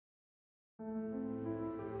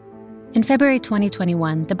In February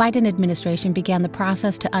 2021, the Biden administration began the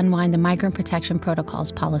process to unwind the Migrant Protection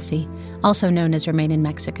Protocols policy, also known as Remain in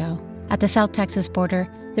Mexico. At the South Texas border,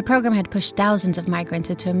 the program had pushed thousands of migrants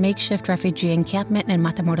into a makeshift refugee encampment in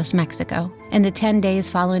Matamoros, Mexico. In the 10 days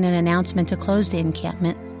following an announcement to close the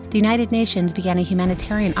encampment, the United Nations began a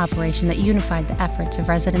humanitarian operation that unified the efforts of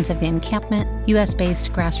residents of the encampment,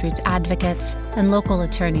 U.S.-based grassroots advocates, and local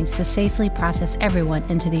attorneys to safely process everyone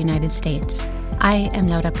into the United States. I am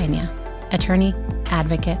Laura Peña, attorney,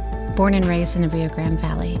 advocate, born and raised in the Rio Grande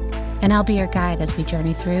Valley, and I'll be your guide as we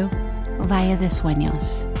journey through Valle de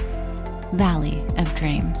Sueños, Valley of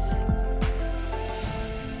Dreams.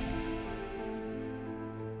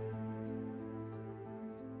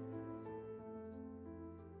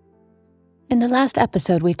 In the last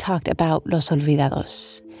episode, we talked about Los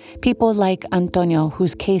Olvidados, people like Antonio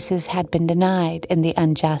whose cases had been denied in the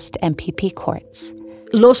unjust MPP courts.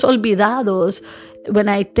 Los Olvidados, when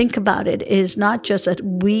I think about it, is not just that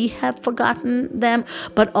we have forgotten them,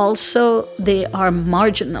 but also they are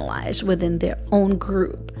marginalized within their own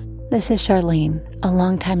group. This is Charlene, a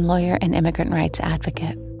longtime lawyer and immigrant rights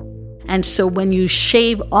advocate. And so when you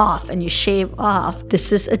shave off,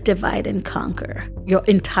 this is a divide and conquer. Your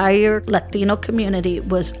entire Latino community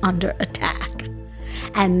was under attack.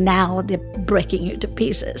 And now they're breaking you to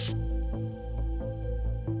pieces.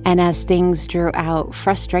 And as things drew out,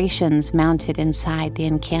 frustrations mounted inside the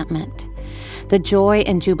encampment. The joy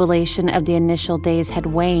and jubilation of the initial days had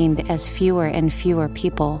waned as fewer and fewer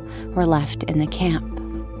people were left in the camp.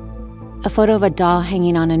 A photo of a doll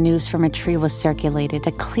hanging on a noose from a tree was circulated,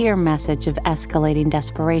 a clear message of escalating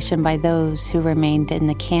desperation by those who remained in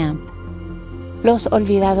the camp. Los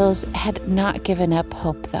Olvidados had not given up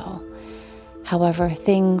hope, though. However,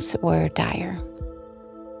 things were dire.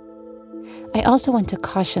 I also want to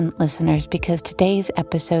caution listeners because today's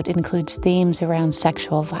episode includes themes around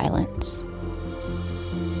sexual violence.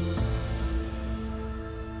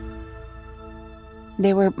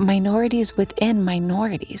 There were minorities within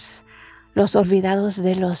minorities. Los Olvidados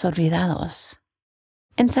de los Olvidados.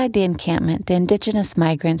 Inside the encampment, the indigenous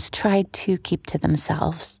migrants tried to keep to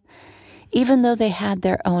themselves. Even though they had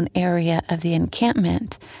their own area of the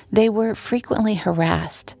encampment, they were frequently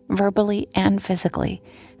harassed, verbally and physically.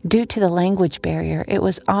 Due to the language barrier, it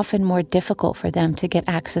was often more difficult for them to get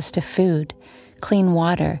access to food, clean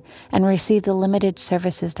water, and receive the limited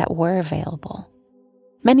services that were available.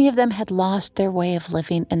 Many of them had lost their way of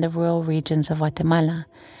living in the rural regions of Guatemala.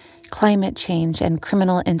 Climate change and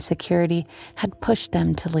criminal insecurity had pushed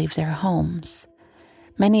them to leave their homes.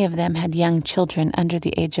 Many of them had young children under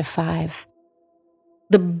the age of 5.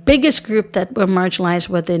 The biggest group that were marginalized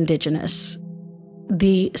were the indigenous.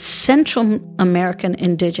 The Central American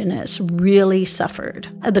indigenous really suffered.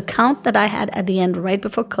 The count that I had at the end right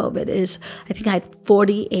before COVID is, I think I had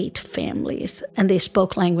 48 families, and they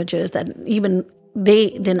spoke languages that even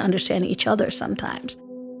they didn't understand each other sometimes.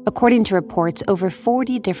 According to reports, over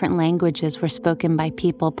 40 different languages were spoken by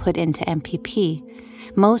people put into MPP,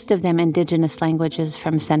 most of them indigenous languages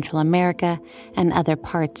from Central America and other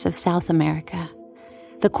parts of South America.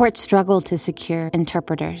 The court struggled to secure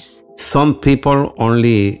interpreters. Some people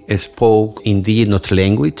only spoke indigenous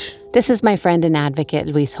language. This is my friend and advocate,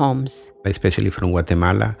 Luis Holmes. Especially from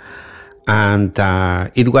Guatemala. And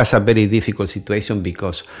it was a very difficult situation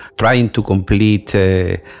because trying to complete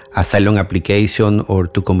asylum application or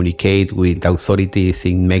to communicate with authorities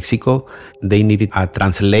in Mexico, they needed a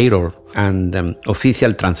translator. And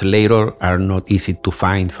official translators are not easy to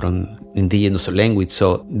find from indigenous language.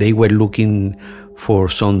 So they were looking for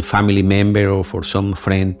some family member or for some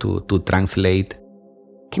friend to translate.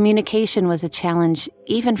 Communication was a challenge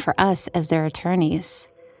even for us as their attorneys.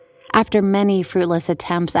 After many fruitless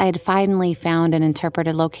attempts, I had finally found an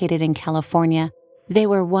interpreter located in California. They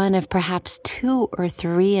were one of perhaps 2 or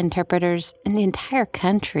 3 interpreters in the entire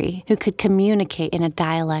country who could communicate in a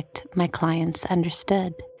dialect my clients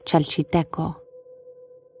understood, Chalchiteco.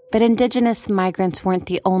 But indigenous migrants weren't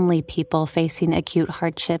the only people facing acute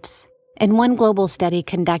hardships. In one global study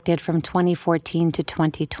conducted from 2014 to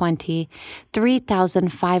 2020,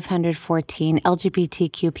 3,514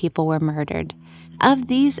 LGBTQ people were murdered. Of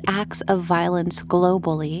these acts of violence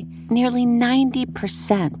globally, nearly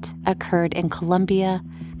 90% occurred in Colombia,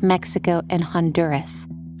 Mexico, and Honduras.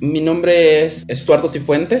 Mi nombre es Estuardo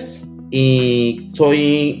Cifuentes y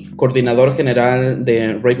soy coordinador general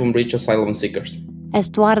de Rainbow Bridge Asylum Seekers.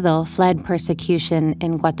 Estuardo fled persecution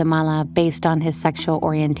in Guatemala based on his sexual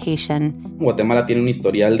orientation. Guatemala tiene un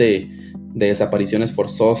historial de desapariciones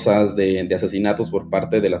forzosas, de asesinatos por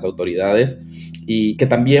parte de las autoridades y que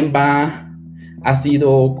también ha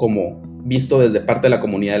sido como visto desde parte de la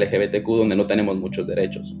comunidad LGBTQ donde no tenemos muchos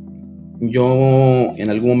derechos. Yo en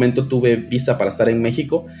algún momento tuve visa para estar en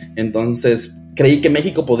México, entonces creí que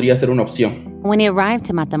México podría ser una opción. When he arrived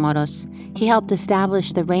to Matamoros, he helped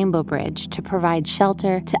establish the Rainbow Bridge to provide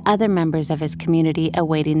shelter to other members of his community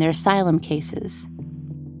awaiting their asylum cases.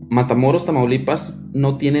 Matamoros, Tamaulipas,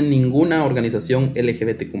 no tiene ninguna organización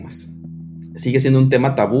LGBTQ+. Sigue siendo un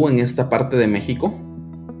tema tabú en esta parte de México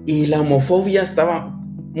y la homofobia estaba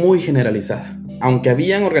muy generalizada. Aunque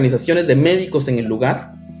habían organizaciones de médicos en el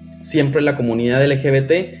lugar, siempre la comunidad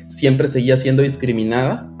LGBT siempre seguía siendo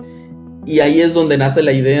discriminada. Y ahí es donde nace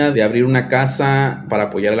la idea de abrir una casa para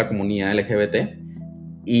apoyar a la comunidad LGBT.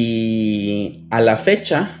 Y a la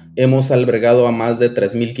fecha hemos albergado a más de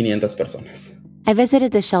 3,500 personas. I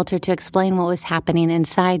visited the shelter to explain what was happening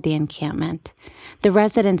inside the encampment. The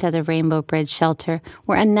residents of the Rainbow Bridge shelter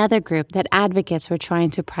were another group that advocates were trying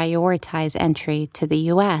to prioritize entry to the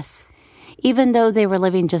U.S. Even though they were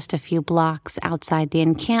living just a few blocks outside the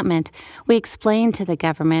encampment, we explained to the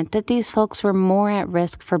government that these folks were more at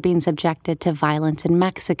risk for being subjected to violence in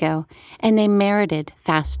Mexico, and they merited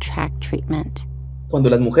fast-track treatment. Cuando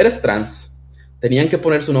las mujeres trans tenían que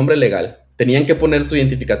poner su nombre legal, tenían que poner su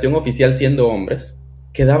identificación oficial siendo hombres,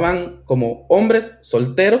 quedaban como hombres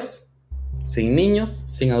solteros, sin niños,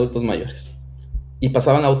 sin adultos mayores, y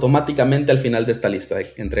pasaban automáticamente al final de esta lista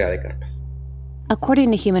de entrega de carpas.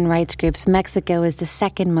 According to human rights groups, Mexico is the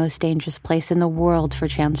second most dangerous place in the world for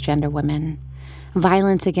transgender women.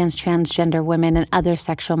 Violence against transgender women and other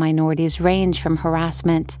sexual minorities range from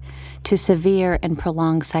harassment to severe and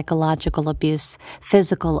prolonged psychological abuse,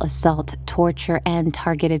 physical assault, torture, and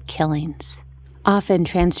targeted killings. Often,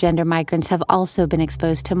 transgender migrants have also been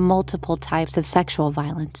exposed to multiple types of sexual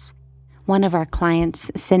violence. One of our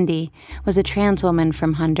clients, Cindy, was a trans woman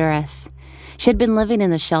from Honduras. She had been living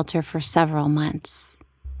in the shelter for several months.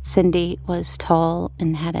 Cindy was tall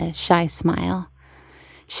and had a shy smile.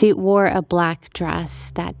 She wore a black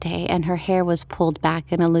dress that day, and her hair was pulled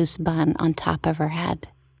back in a loose bun on top of her head.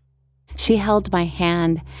 She held my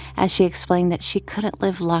hand as she explained that she couldn't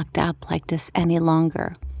live locked up like this any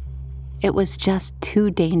longer. It was just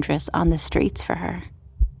too dangerous on the streets for her.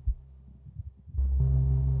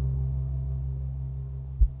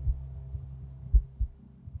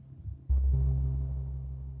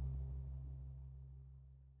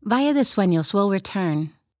 Valle de Sueños will return.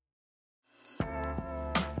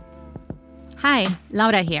 Hi,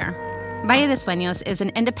 Laura here. Valle de Sueños is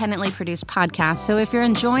an independently produced podcast, so if you're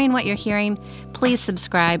enjoying what you're hearing, please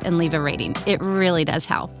subscribe and leave a rating. It really does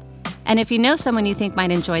help. And if you know someone you think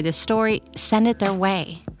might enjoy this story, send it their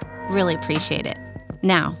way. Really appreciate it.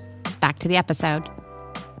 Now, back to the episode.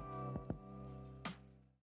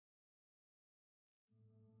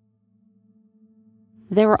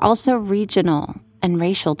 There were also regional and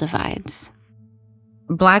racial divides.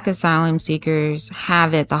 Black asylum seekers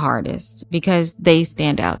have it the hardest because they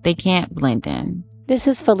stand out. They can't blend in. This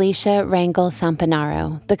is Felicia Rangel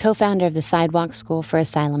Sampanaro, the co-founder of the Sidewalk School for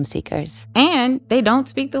Asylum Seekers. And they don't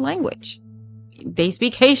speak the language. They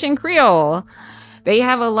speak Haitian Creole. They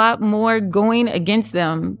have a lot more going against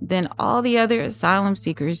them than all the other asylum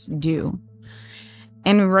seekers do.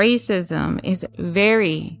 And racism is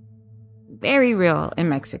very, very real in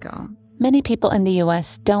Mexico. Many people in the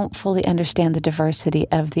U.S. don't fully understand the diversity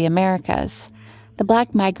of the Americas. The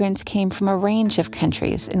Black migrants came from a range of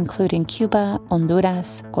countries, including Cuba,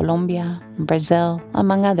 Honduras, Colombia, Brazil,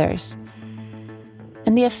 among others.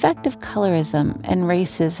 And the effect of colorism and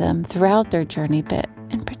racism throughout their journey, but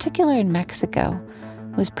in particular in Mexico,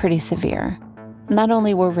 was pretty severe. Not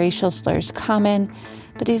only were racial slurs common,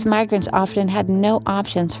 but these migrants often had no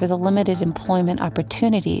options for the limited employment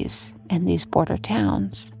opportunities in these border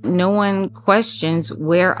towns. No one questions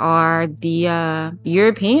where are the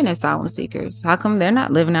European asylum seekers? How come they're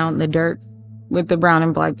not living out in the dirt with the brown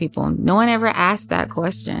and black people? No one ever asked that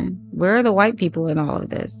question. Where are the white people in all of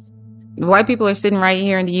this? The white people are sitting right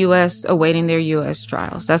here in the U.S. awaiting their U.S.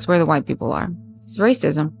 trials. That's where the white people are. It's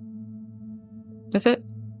racism. That's it.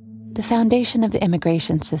 The foundation of the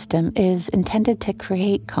immigration system is intended to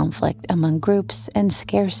create conflict among groups and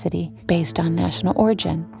scarcity based on national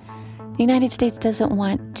origin. The United States doesn't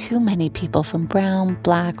want too many people from brown,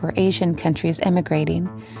 black, or Asian countries immigrating,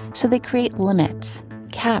 so they create limits,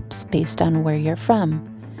 caps based on where you're from.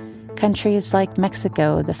 Countries like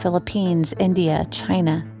Mexico, the Philippines, India,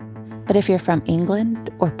 China. But if you're from England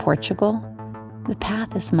or Portugal, the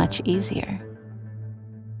path is much easier.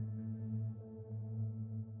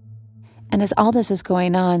 And as all this was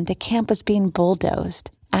going on, the camp was being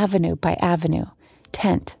bulldozed, avenue by avenue,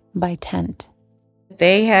 tent by tent.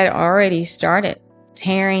 They had already started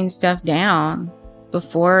tearing stuff down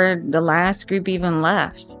before the last group even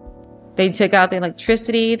left. They took out the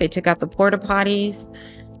electricity, they took out the porta potties,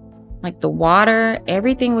 like the water,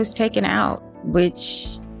 everything was taken out,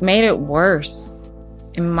 which made it worse,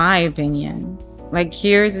 in my opinion. Like,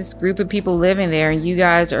 here's this group of people living there, and you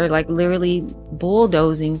guys are like literally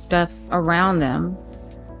bulldozing stuff around them.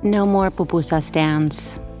 No more pupusa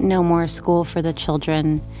stands, no more school for the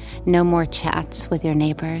children, no more chats with your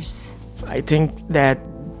neighbors. I think that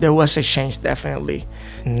there was a change, definitely.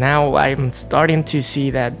 Now I'm starting to see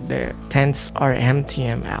that the tents are empty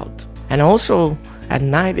and out. And also, at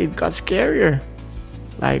night, it got scarier.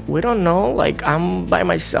 Like, we don't know, like, I'm by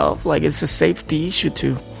myself, like, it's a safety issue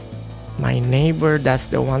too. My neighbor, that's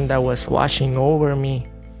the one that was watching over me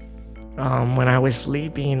when I was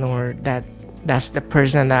sleeping, or that's the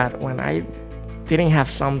person that when I didn't have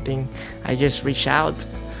something, I just reach out.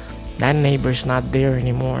 That neighbor's not there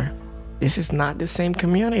anymore. This is not the same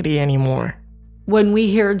community anymore. When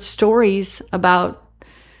we heard stories about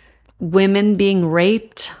women being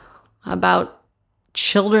raped, about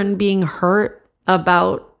children being hurt,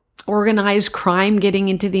 about organized crime getting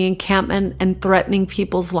into the encampment and threatening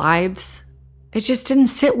people's lives, it just didn't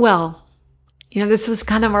sit well. You know, this was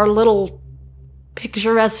kind of our little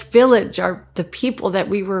picturesque village, the people that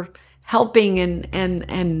we were helping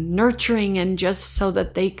and nurturing, and just so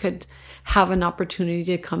that they could have an opportunity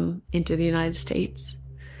to come into the United States.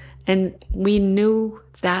 And we knew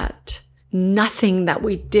that nothing that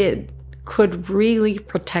we did could really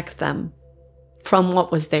protect them from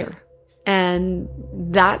what was there. And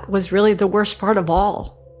that was really the worst part of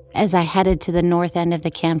all. As I headed to the north end of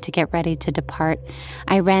the camp to get ready to depart,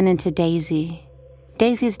 I ran into Daisy.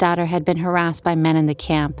 Daisy's daughter had been harassed by men in the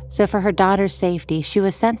camp, so for her daughter's safety, she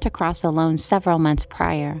was sent to cross alone several months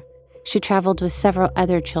prior. She traveled with several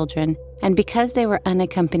other children, and because they were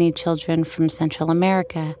unaccompanied children from Central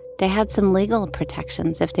America, they had some legal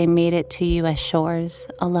protections if they made it to U.S. shores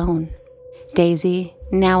alone. Daisy,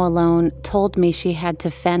 now alone, told me she had to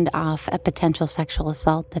fend off a potential sexual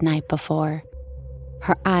assault the night before.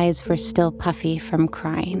 Her eyes were still puffy from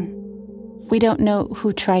crying. We don't know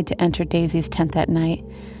who tried to enter Daisy's tent that night,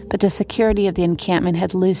 but the security of the encampment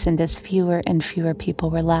had loosened as fewer and fewer people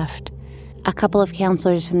were left. A couple of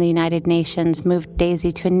counselors from the United Nations moved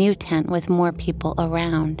Daisy to a new tent with more people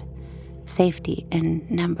around. Safety in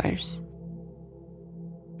numbers.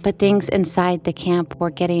 But things inside the camp were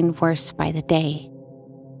getting worse by the day.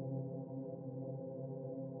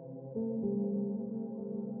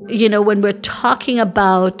 You know, when we're talking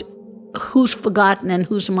about who's forgotten and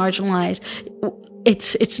who's marginalized,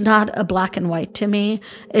 it's not a black and white to me.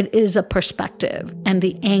 It is a perspective and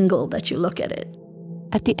the angle that you look at it.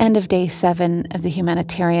 At the end of day 7 of the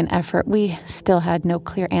humanitarian effort, we still had no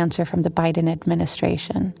clear answer from the Biden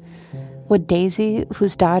administration. Would Daisy,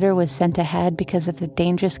 whose daughter was sent ahead because of the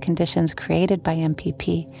dangerous conditions created by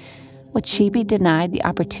MPP, would she be denied the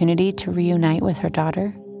opportunity to reunite with her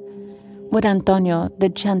daughter? Would Antonio, the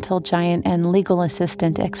gentle giant and legal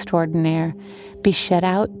assistant extraordinaire, be shut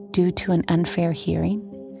out due to an unfair hearing?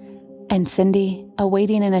 And Cindy,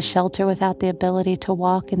 awaiting in a shelter without the ability to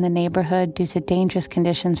walk in the neighborhood due to dangerous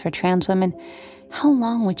conditions for trans women, how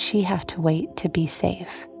long would she have to wait to be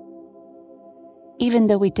safe? Even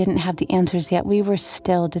though we didn't have the answers yet, we were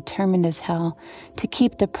still determined as hell to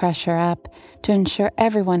keep the pressure up to ensure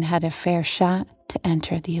everyone had a fair shot to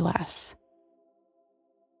enter the U.S.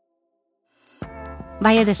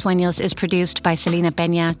 Valle de Sueños is produced by Selena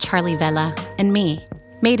Peña, Charlie Vela, and me,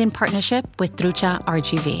 made in partnership with Trucha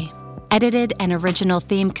RGV. Edited and original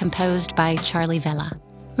theme composed by Charlie Vela.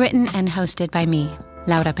 Written and hosted by me,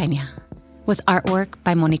 Laura Peña. With artwork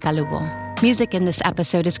by Monica Lugo. Music in this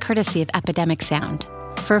episode is courtesy of Epidemic Sound.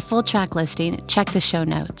 For a full track listing, check the show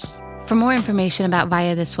notes. For more information about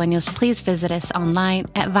Valle de Sueños, please visit us online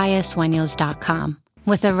at vallesueños.com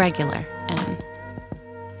with a regular